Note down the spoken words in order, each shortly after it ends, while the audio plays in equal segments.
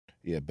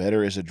Yeah,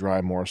 better is a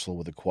dry morsel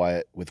with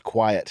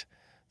quiet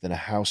than a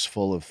house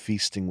full of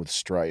feasting with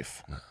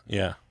strife.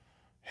 Yeah.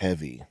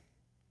 Heavy.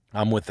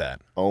 I'm with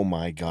that. Oh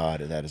my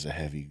God, that is a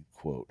heavy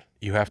quote.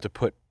 You have to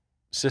put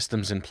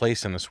systems in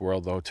place in this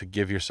world, though, to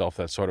give yourself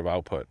that sort of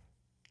output.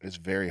 It's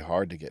very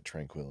hard to get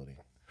tranquility.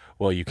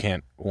 Well, you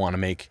can't want to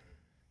make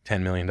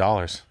 $10 million.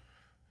 Because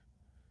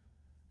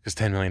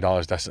 $10 million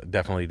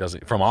definitely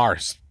doesn't,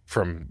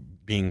 from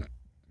being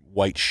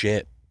white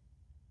shit,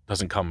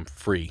 doesn't come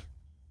free.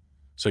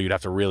 So you'd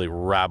have to really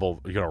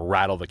rattle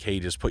the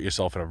cages, put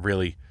yourself in a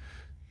really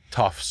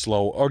tough,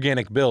 slow,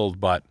 organic build,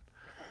 but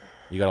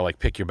you got to like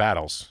pick your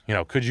battles. You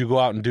know, could you go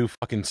out and do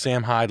fucking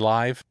Sam Hyde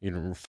live? You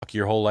know, fuck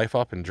your whole life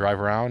up and drive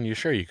around? You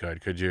sure you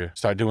could. Could you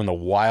start doing the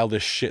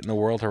wildest shit in the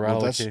world to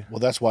rattle the cage? Well,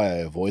 that's why I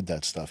avoid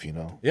that stuff, you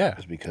know? Yeah.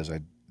 It's because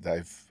I'm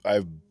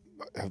a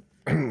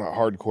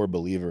hardcore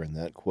believer in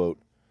that quote.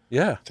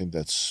 Yeah. I think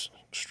that's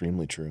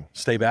extremely true.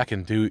 Stay back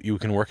and you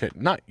can work at,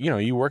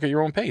 you work at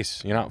your own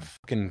pace. You're not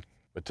fucking,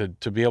 but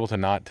to be able to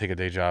not take a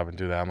day job and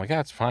do that, I'm like, yeah,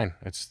 it's fine.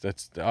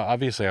 That's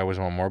obviously I always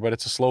want more, but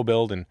it's a slow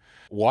build. And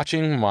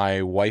watching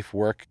my wife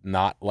work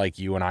not like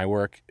you and I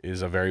work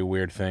is a very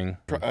weird thing.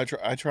 I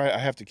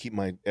have to keep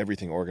my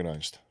everything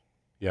organized.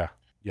 Yeah.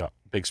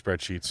 Big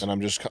spreadsheets. And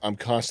I'm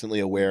constantly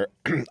aware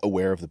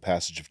of the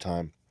passage of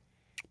time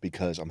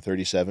because I'm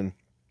 37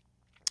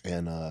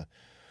 and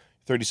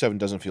 37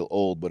 doesn't feel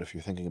old, but if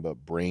you're thinking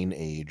about brain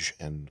age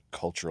and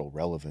cultural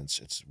relevance,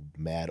 it's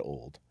mad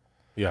old.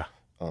 Yeah.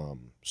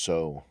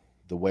 So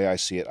the way I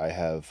see it, I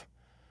have,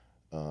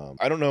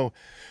 I don't know,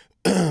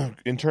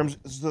 in terms,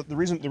 the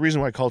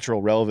reason why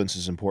cultural relevance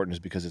is important is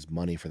because it's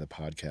money for the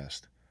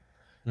podcast.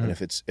 And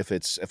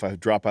if I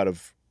drop out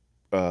of,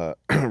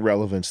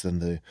 relevance, then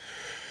the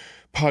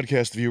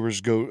podcast viewers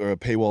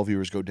paywall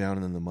viewers go down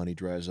and then the money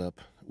dries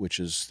up,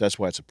 that's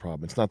why it's a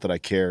problem. It's not that I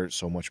care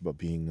so much about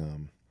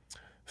being,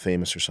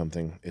 famous or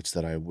something. It's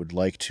that I would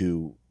like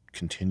to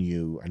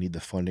continue. I need the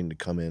funding to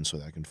come in so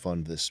that I can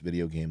fund this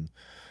video game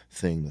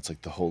thing. That's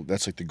like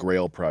the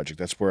Grail project.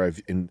 That's where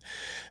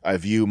I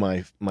view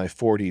my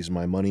 40s,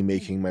 my money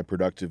making, my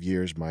productive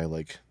years, my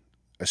like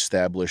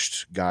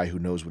established guy who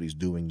knows what he's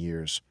doing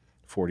years,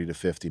 40 to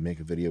 50, make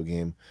a video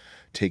game,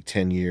 take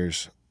 10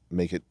 years,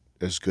 make it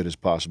as good as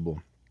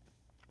possible.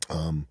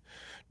 Do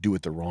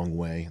it the wrong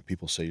way.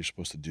 People say you're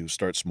supposed to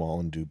start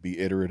small and be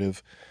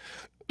iterative.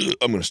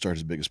 I'm going to start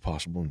as big as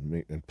possible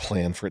and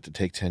plan for it to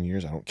take 10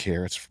 years. I don't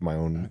care. It's my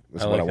own.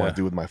 That's what I want to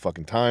do with my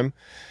fucking time.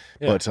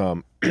 Yeah. But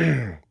so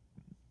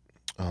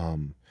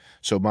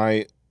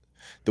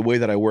the way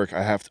that I work,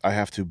 I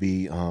have to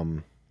be.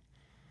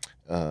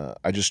 I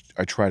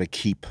try to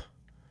keep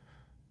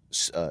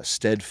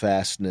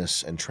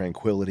steadfastness and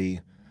tranquility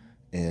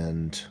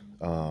and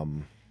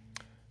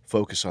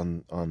focus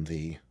on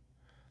the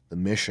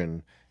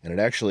mission. And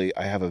I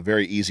have a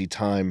very easy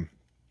time.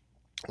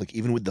 Like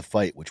even with the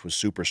fight, which was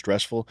super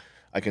stressful,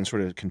 I can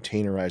sort of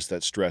containerize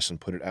that stress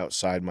and put it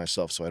outside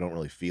myself so I don't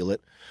really feel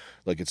it.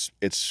 Like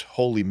it's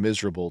wholly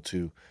miserable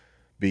to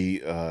be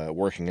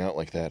working out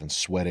like that and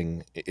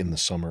sweating in the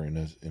summer in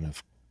a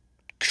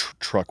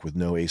truck with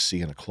no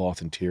AC and a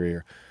cloth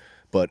interior.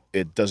 But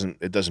it doesn't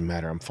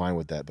matter. I'm fine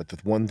with that. But the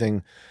one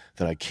thing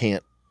that I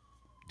can't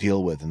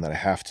deal with and that I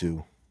have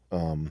to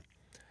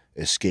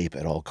escape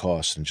at all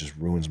costs and just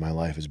ruins my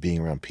life is being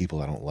around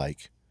people I don't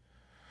like.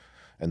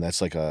 And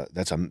that's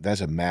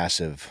a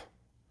massive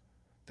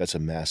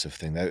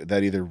thing.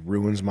 That either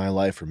ruins my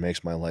life or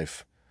makes my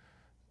life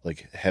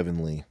like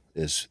heavenly,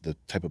 is the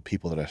type of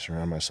people that I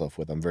surround myself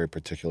with. I'm very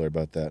particular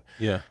about that.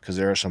 Yeah. Because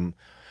there are some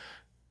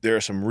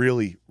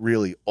really,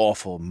 really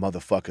awful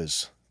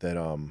motherfuckers that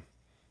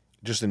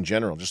just in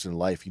general, just in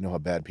life, you know how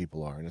bad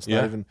people are. And it's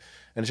not even,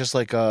 and it's just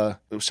like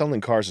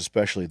selling cars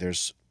especially,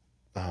 there's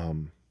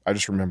I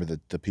just remember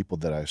that the people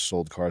that I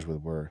sold cars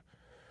with were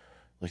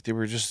like, they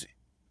were just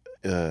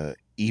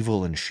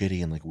evil and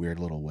shitty in like weird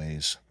little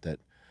ways that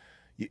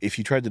if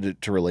you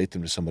tried to relate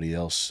them to somebody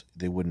else,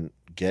 they wouldn't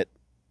get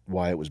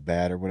why it was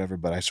bad or whatever.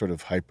 But I sort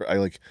of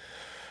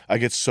I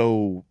get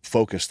so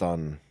focused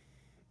on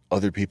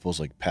other people's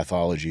like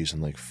pathologies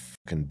and like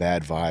fucking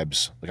bad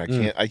vibes. Like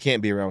I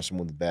can't be around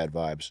someone with bad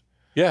vibes.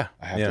 Yeah.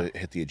 I have to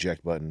hit the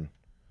eject button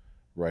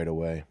right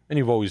away. And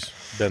you've always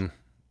been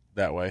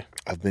that way.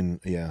 I've been,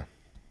 yeah.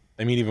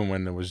 I mean, even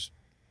when there was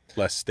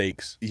less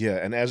stakes. Yeah,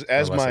 and as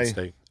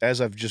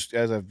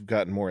I've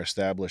gotten more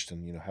established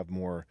and have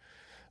more,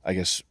 I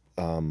guess,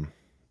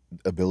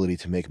 ability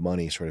to make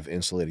money, sort of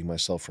insulating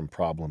myself from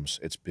problems,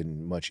 it's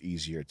been much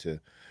easier to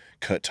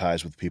cut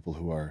ties with people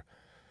who are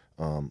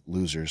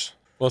losers.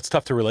 Well, it's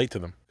tough to relate to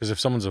them because if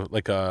someone's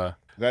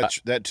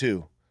that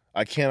too,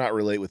 I cannot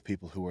relate with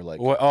people who are like,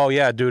 oh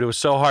yeah, dude, it was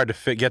so hard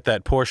to get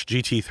that Porsche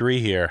GT3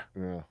 here.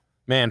 Yeah,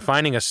 man,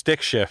 finding a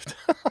stick shift.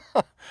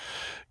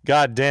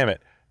 God damn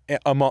it.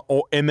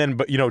 And then,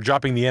 but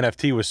dropping the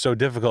NFT was so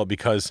difficult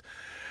because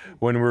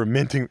when we were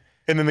minting,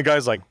 and then the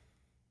guy's like,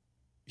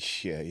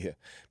 yeah,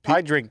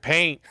 I drink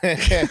paint.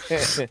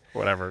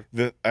 Whatever.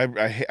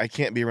 I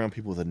can't be around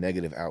people with a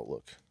negative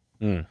outlook,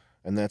 and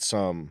that's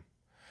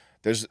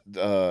there's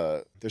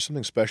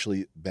something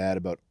especially bad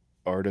about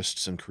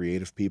artists and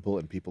creative people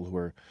and people who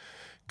are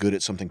good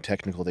at something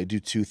technical. They do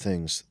two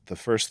things. The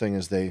first thing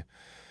is they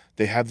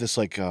have this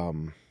like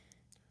man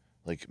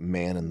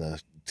in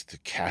the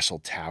castle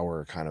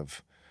tower kind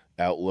of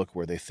outlook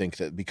where they think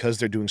that because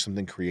they're doing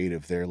something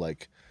creative, they're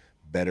like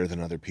better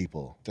than other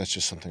people. That's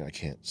just something I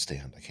can't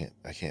stand.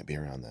 I can't be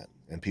around that.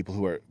 And people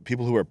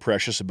who are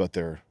precious about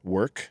their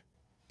work,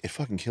 it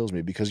fucking kills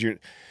me because the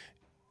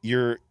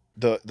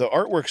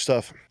artwork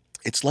stuff,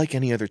 it's like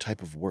any other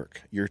type of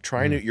work. You're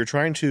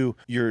trying to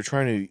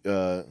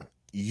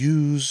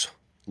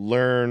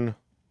learn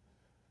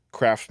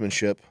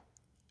craftsmanship.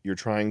 You're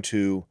trying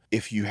to,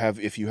 if you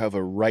have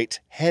a right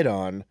head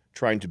on,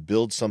 trying to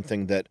build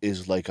something that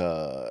is like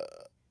a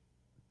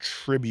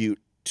tribute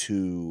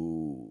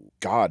to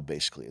God,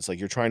 basically. It's like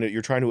you're trying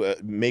to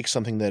make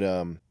something that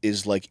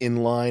is like in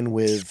line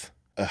with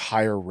a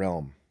higher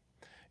realm.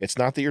 It's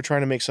not that you're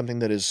trying to make something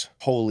that is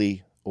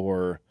holy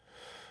or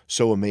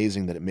so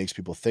amazing that it makes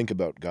people think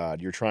about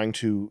God. You're trying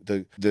to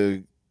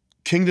the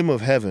kingdom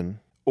of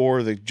heaven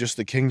or just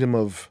the kingdom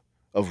of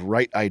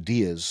right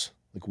ideas,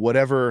 like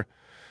whatever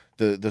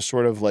the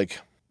sort of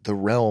like the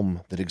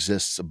realm that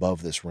exists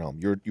above this realm.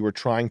 You are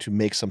trying to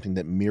make something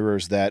that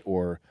mirrors that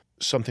or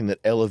something that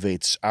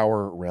elevates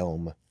our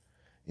realm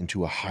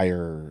into a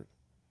higher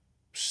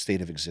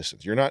state of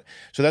existence. You're not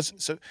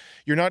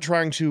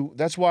trying to.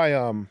 That's why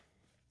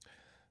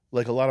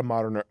like a lot of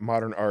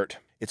modern art.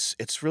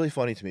 It's really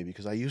funny to me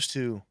because I guess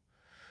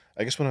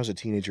when I was a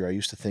teenager, I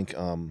used to think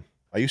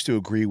I used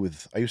to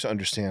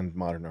understand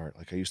modern art.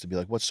 Like I used to be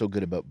like, what's so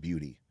good about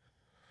beauty?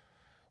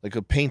 Like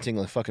a painting,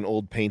 like a fucking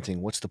old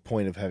painting, what's the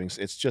point of having,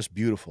 it's just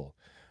beautiful.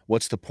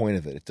 What's the point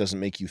of it? It doesn't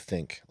make you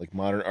think. Like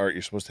modern art,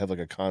 you're supposed to have like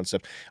a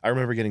concept. I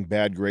remember getting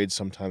bad grades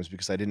sometimes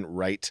because I didn't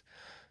write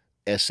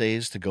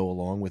essays to go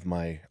along with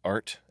my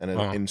art. And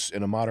in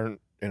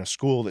a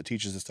school that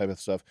teaches this type of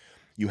stuff,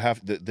 you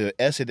have the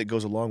essay that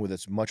goes along with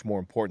it's much more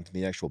important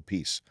than the actual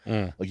piece.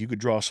 Like you could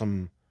draw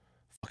some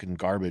fucking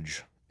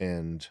garbage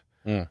and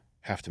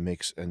have to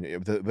make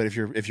but if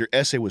your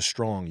essay was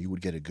strong, you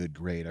would get a good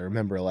grade. I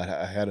remember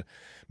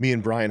me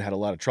and Brian had a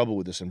lot of trouble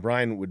with this, and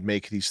Brian would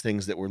make these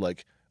things that were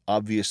like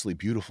obviously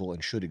beautiful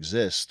and should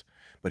exist,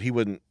 but he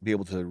wouldn't be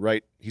able to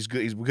write. He's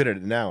good at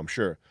it now, I'm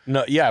sure.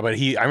 No, yeah, but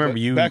I remember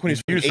you back when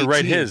he used 18, to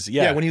write his.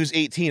 Yeah, when he was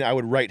 18, I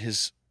would write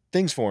his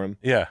things for him.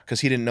 Yeah,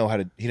 because he didn't know how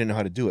to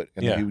do it,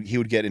 and he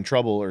would get in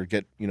trouble or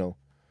get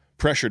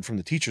pressured from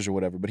the teachers or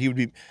whatever. But he would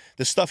be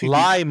the stuff he'd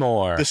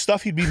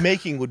be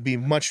making would be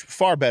much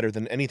far better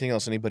than anything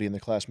else anybody in the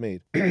class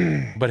made.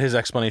 But his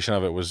explanation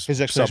of it was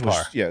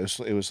subpar.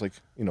 It was like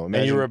imagine,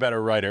 and you were a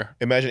better writer.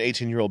 Imagine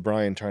 18-year-old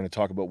Brian trying to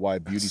talk about why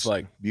beauty's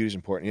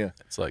important. Yeah,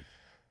 it's like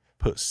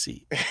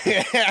pussy.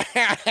 It's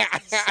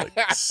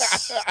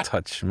like,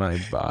 touch my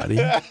body.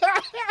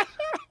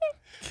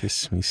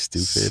 Kiss me,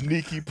 stupid.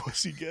 Sneaky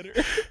pussy getter.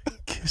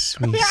 Kiss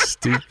me,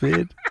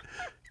 stupid.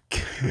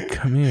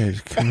 Come here.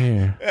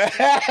 Come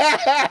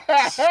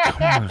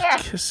on,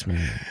 kiss me,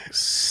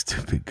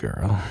 stupid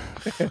girl.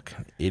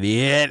 Fucking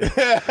idiot.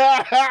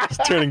 It's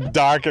turning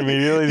dark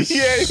immediately.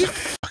 Yeah.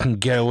 Fucking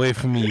get away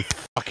from me, you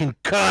fucking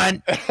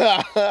cunt.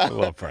 I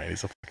love Brian.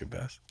 He's the fucking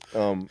best.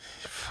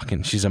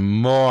 She's a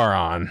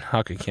moron.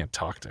 How come I can't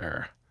talk to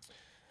her?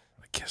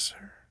 I kiss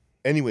her.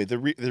 Anyway, the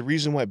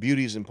reason why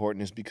beauty is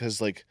important is because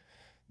like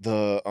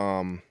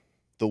the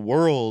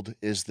world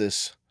is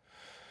this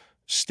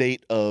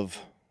state of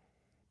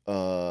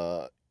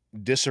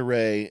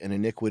disarray and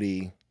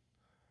iniquity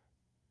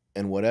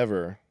and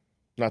whatever.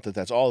 Not that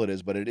that's all it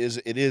is, but it is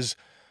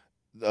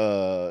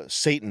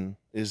Satan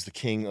is the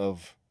king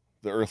of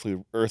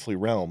the earthly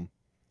realm.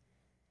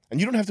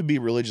 And you don't have to be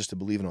religious to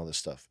believe in all this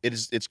stuff.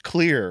 It's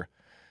clear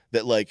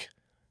that like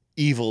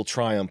evil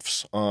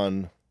triumphs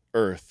on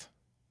earth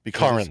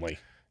currently.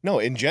 No,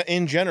 in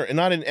general,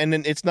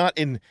 and it's not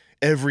in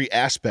every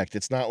aspect.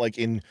 It's not like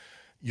in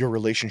your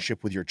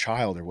relationship with your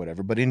child or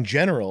whatever, but in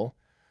general,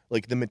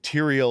 like the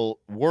material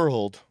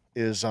world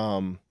is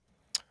one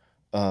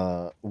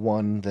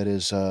that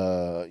is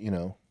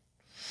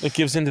it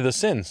gives into the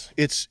sins.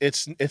 It's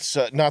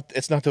not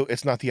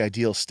the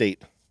ideal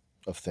state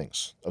of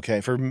things.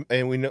 Okay,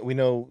 and we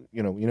know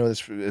this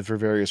for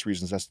various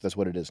reasons. That's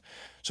what it is.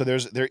 So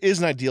there is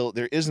an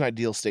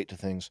ideal state to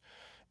things,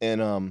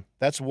 and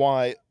that's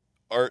why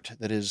art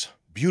that is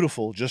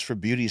beautiful just for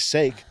beauty's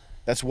sake,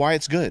 that's why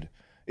it's good,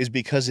 is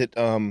because it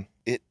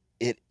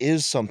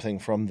is something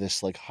from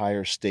this like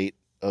higher state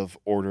of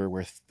order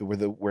where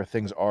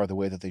things are the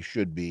way that they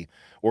should be,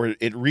 or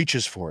it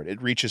reaches for it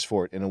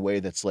in a way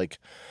that's like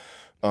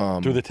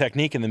through the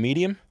technique and the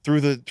medium, through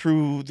the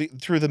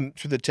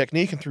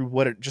technique and through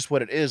what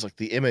it is, like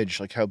the image,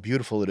 like how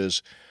beautiful it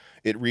is.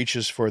 It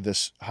reaches for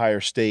this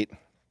higher state,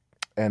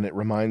 and it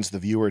reminds the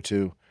viewer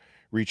to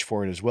reach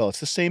for it as well. It's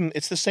the same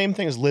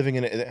thing as living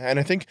in it. And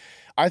I think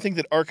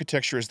that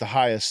architecture is the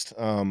highest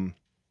form.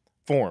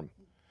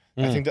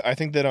 I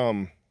think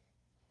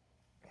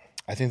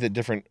that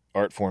different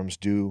art forms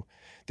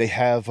they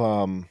have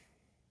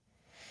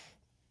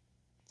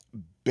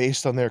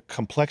based on their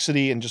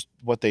complexity and just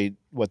what they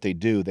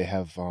do, they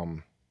have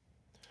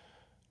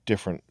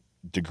different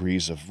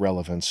degrees of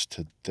relevance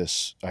to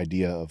this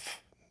idea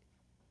of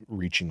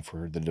reaching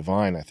for the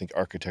divine. I think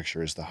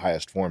architecture is the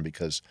highest form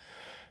because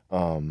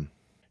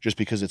just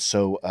because it's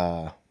so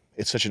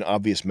it's such an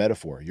obvious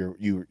metaphor.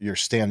 You're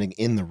standing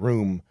in the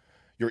room,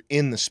 you're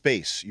in the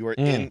space, you are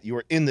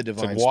in the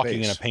divine it's like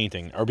walking space. in a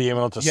painting, or being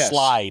able to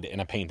slide in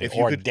a painting,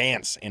 or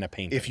dance in a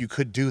painting. If you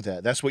could do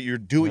that, that's what you're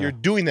doing. You're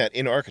doing that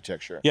in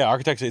architecture. Yeah,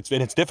 architecture.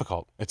 It's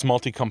difficult. It's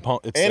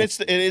multi-component. And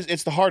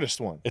it's the hardest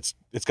one. It's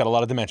got a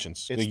lot of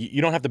dimensions.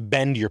 You don't have to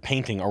bend your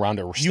painting around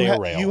a stair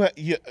rail.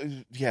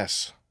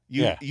 Yes.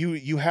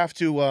 You have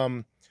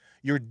to.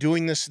 You're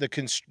doing this.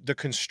 The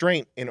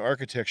constraint in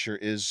architecture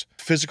is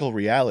physical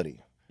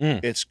reality.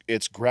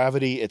 It's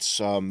gravity. It's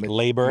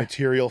labor,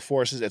 material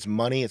forces. It's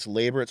money. It's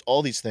labor. It's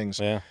all these things.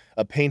 Yeah.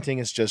 A painting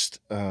is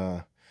just.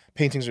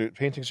 Paintings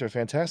are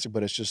fantastic,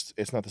 but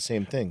it's not the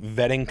same thing.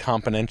 Vetting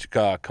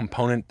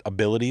component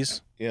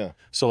abilities. Yeah.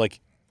 So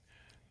like,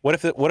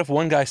 what if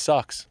one guy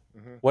sucks?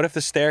 Mm-hmm. What if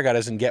the stair guy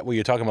doesn't get what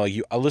you're talking about?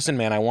 Like, listen,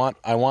 man, I want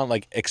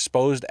like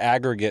exposed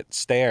aggregate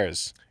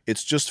stairs.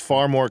 It's just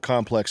far more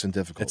complex and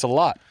difficult. It's a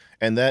lot.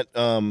 And that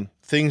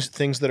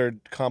things that are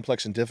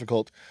complex and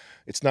difficult,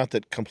 it's not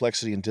that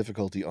complexity and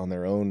difficulty on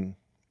their own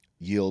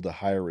yield a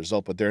higher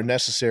result, but they're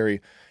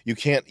necessary. You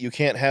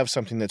can't have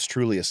something that's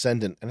truly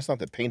ascendant. And it's not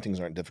that paintings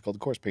aren't difficult. Of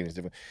course, painting's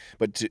difficult.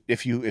 But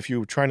if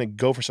you're trying to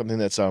go for something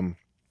that's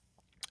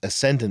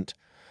ascendant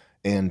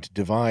and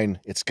divine,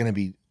 it's going to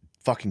be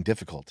fucking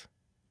difficult.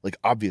 Like,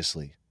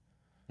 obviously.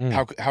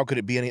 How could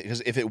it be any?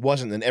 Because if it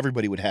wasn't, then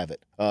everybody would have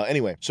it.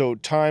 Anyway, so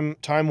time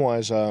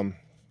wise,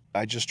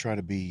 I just try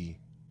to be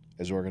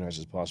as organized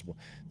as possible.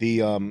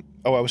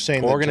 I was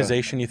saying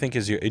organization. You think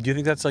is your? Do you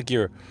think that's like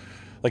your?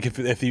 Like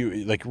if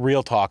you like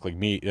real talk, like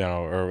me,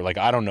 or like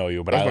I don't know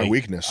you, but that's my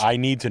weakness. I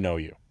need to know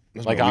you.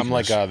 That's like I'm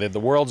like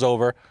the world's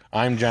over.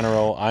 I'm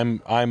general.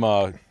 I'm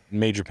a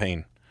major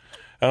pain,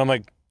 and I'm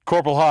like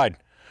Corporal Hyde.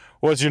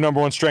 What's your number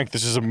one strength?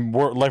 This is a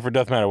life or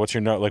death matter. What's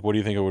your like? What do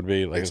you think it would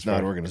be? Like, it's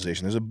not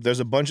organization. There's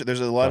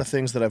a lot of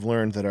things that I've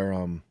learned that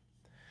are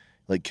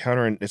like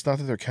counter. It's not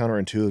that they're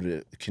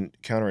counterintuitive.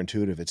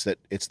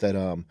 It's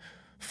that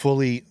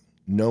fully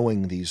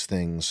knowing these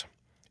things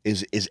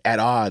is at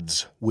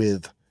odds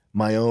with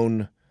my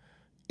own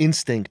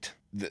instinct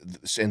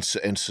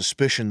and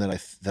suspicion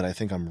that I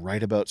think I'm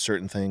right about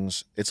certain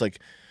things. It's like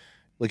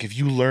if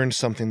you learned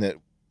something that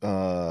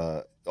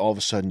all of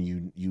a sudden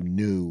you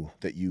knew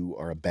that you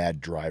are a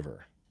bad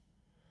driver,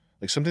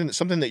 like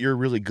something that you're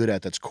really good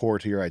at that's core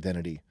to your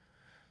identity.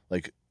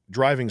 Like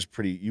driving's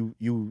pretty.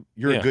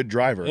 You're a good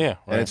driver, right.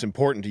 And it's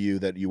important to you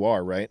that you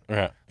are right.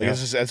 Right. Like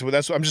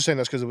that's I'm just saying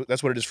that's because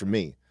that's what it is for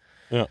me.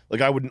 Yeah.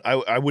 Like I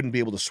wouldn't be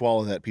able to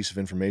swallow that piece of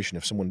information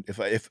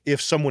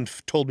if someone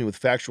told me with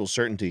factual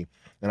certainty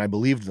and I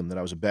believed them that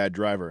I was a bad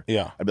driver.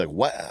 Yeah. I'd be like,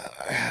 what?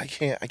 I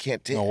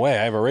can't do. No way.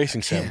 I have a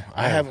racing sim.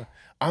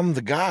 I'm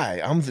the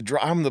guy. I'm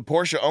the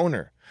Porsche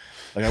owner.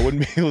 Like I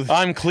wouldn't be able to.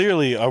 I'm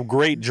clearly a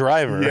great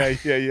driver.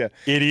 Yeah.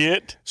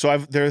 Idiot. So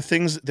there are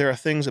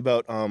things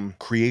about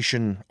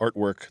creation,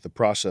 artwork, the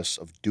process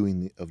of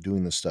doing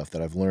this stuff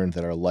that I've learned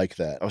that are like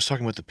that. I was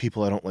talking about the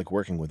people I don't like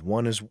working with.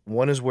 One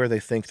is where they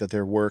think that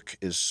their work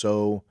is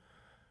so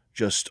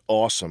just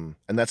awesome,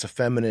 and that's a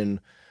feminine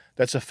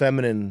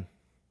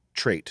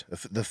trait.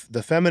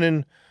 The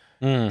feminine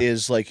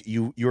is like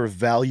you're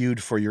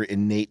valued for your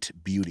innate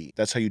beauty.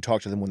 That's how you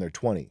talk to them when they're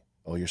 20.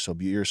 Oh, you're so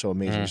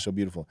amazing, you're so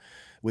beautiful.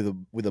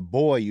 With a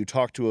boy, you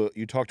talk to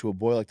a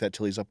boy like that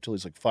till he's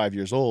like 5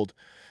 years old,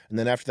 and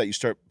then after that you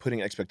start putting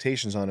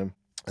expectations on him,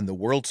 and the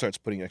world starts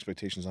putting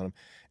expectations on him.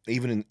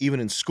 Even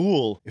in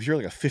school, if you're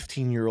like a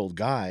 15-year-old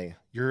guy,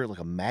 you're like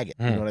a maggot.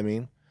 You know what I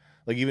mean?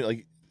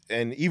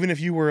 Even if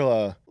you were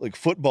a like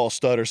football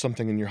stud or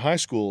something in your high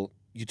school,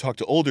 you talk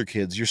to older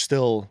kids, you're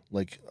still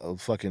like, oh,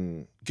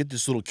 fucking get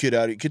this kid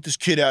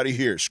out of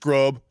here,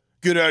 scrub.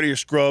 Get out of here,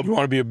 scrub. You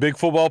want to be a big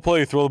football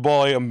player, throw the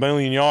ball 1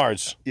 million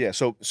yards. Yeah,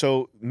 so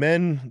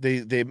men,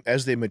 they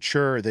as they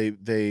mature,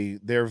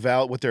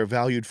 what they're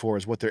valued for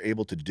is what they're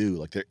able to do,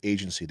 like their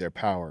agency, their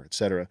power,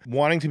 etc.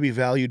 Wanting to be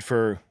valued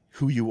for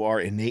who you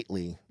are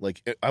innately.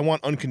 Like I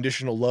want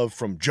unconditional love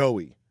from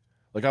Joey.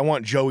 Like I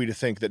want Joey to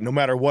think that no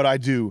matter what I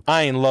do,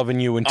 I ain't loving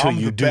you until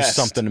you do best.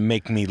 something to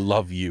make me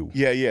love you.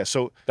 Yeah.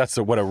 So that's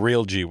what a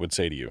real G would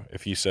say to you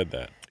if you said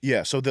that.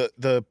 Yeah. So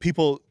the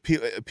people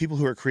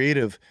who are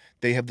creative,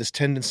 they have this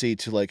tendency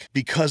to like,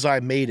 because I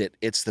made it,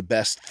 it's the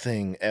best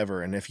thing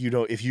ever. And if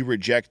you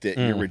reject it,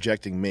 you're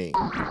rejecting me.